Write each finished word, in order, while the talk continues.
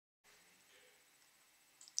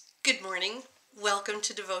Good morning. Welcome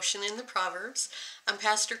to Devotion in the Proverbs. I'm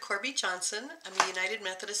Pastor Corby Johnson. I'm a United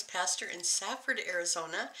Methodist pastor in Safford,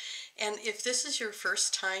 Arizona. And if this is your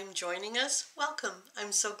first time joining us, welcome.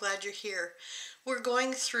 I'm so glad you're here. We're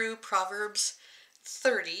going through Proverbs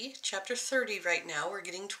 30, chapter 30 right now. We're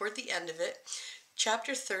getting toward the end of it.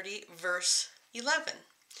 Chapter 30, verse 11.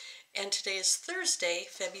 And today is Thursday,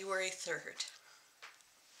 February 3rd.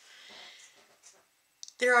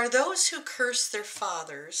 There are those who curse their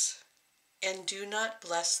fathers and do not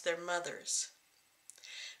bless their mothers.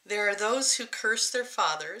 There are those who curse their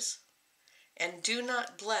fathers and do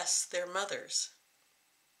not bless their mothers.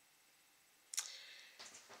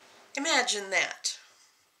 Imagine that.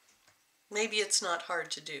 Maybe it's not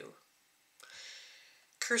hard to do.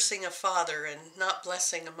 Cursing a father and not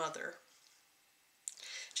blessing a mother.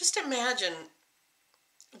 Just imagine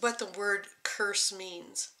what the word curse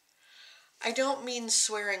means. I don't mean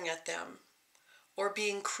swearing at them or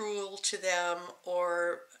being cruel to them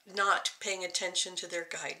or not paying attention to their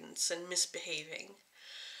guidance and misbehaving.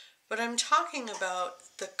 But I'm talking about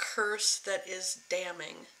the curse that is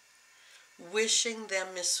damning, wishing them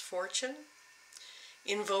misfortune,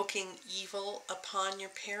 invoking evil upon your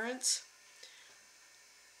parents.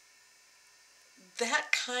 That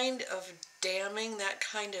kind of damning, that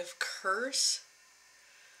kind of curse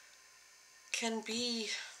can be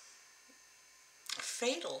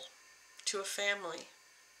fatal to a family.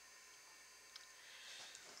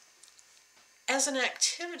 As an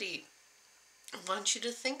activity, I want you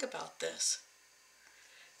to think about this.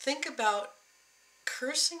 Think about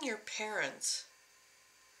cursing your parents.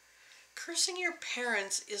 Cursing your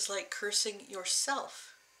parents is like cursing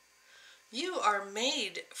yourself. You are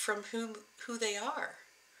made from who they are,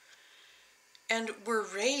 and were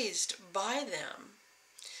raised by them.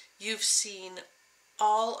 You've seen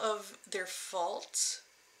all of their faults,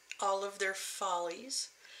 all of their follies,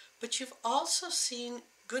 but you've also seen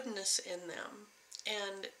goodness in them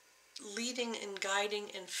and leading and guiding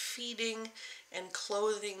and feeding and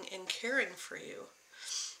clothing and caring for you.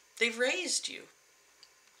 They've raised you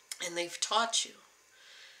and they've taught you.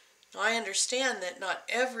 Now, I understand that not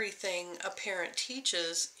everything a parent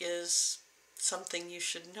teaches is something you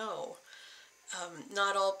should know.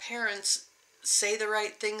 Not all parents say the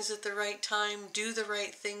right things at the right time, do the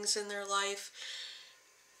right things in their life.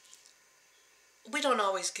 We don't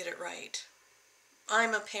always get it right.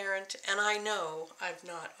 I'm a parent, and I know I've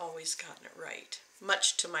not always gotten it right,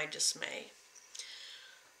 much to my dismay.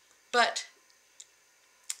 But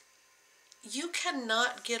you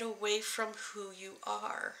cannot get away from who you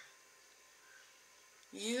are.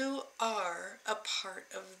 You are a part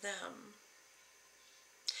of them.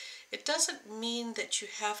 It doesn't mean that you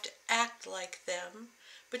have to act like them,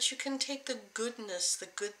 but you can take the goodness, the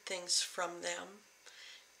good things from them,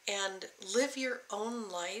 and live your own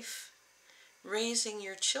life, raising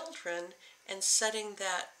your children and setting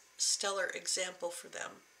that stellar example for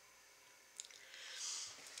them.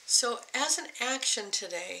 So as an action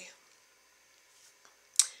today,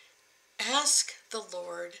 ask the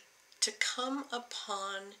Lord to come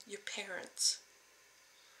upon your parents.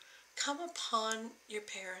 Come upon your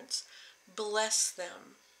parents. Bless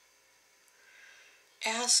them.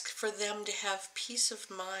 Ask for them to have peace of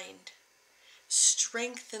mind,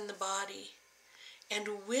 strength in the body,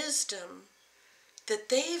 and wisdom that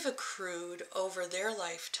they've accrued over their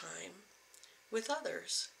lifetime with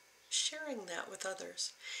others, sharing that with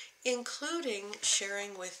others, including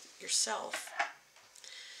sharing with yourself.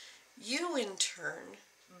 You, in turn,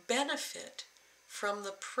 benefit from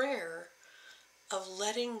the prayer of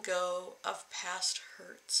letting go of past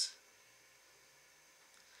hurts.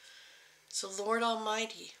 So, Lord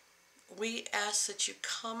Almighty, we ask that you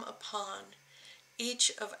come upon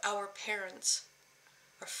each of our parents,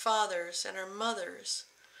 our fathers and our mothers,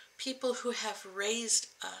 people who have raised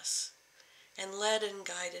us and led and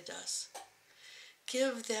guided us.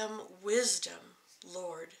 Give them wisdom,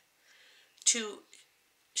 Lord, to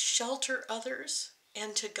shelter others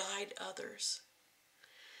and to guide others.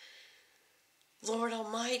 Lord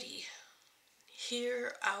Almighty,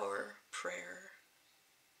 hear our prayer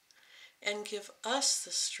and give us the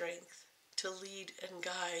strength to lead and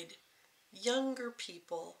guide younger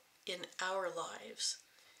people in our lives.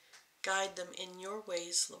 Guide them in your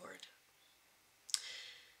ways, Lord.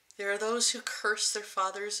 There are those who curse their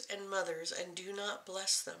fathers and mothers and do not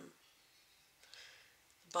bless them.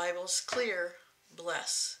 The Bible's clear: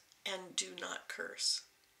 bless and do not curse.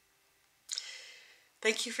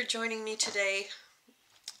 Thank you for joining me today.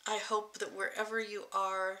 I hope that wherever you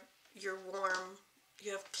are, you're warm,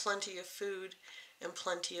 you have plenty of food, and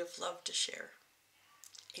plenty of love to share.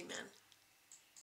 Amen.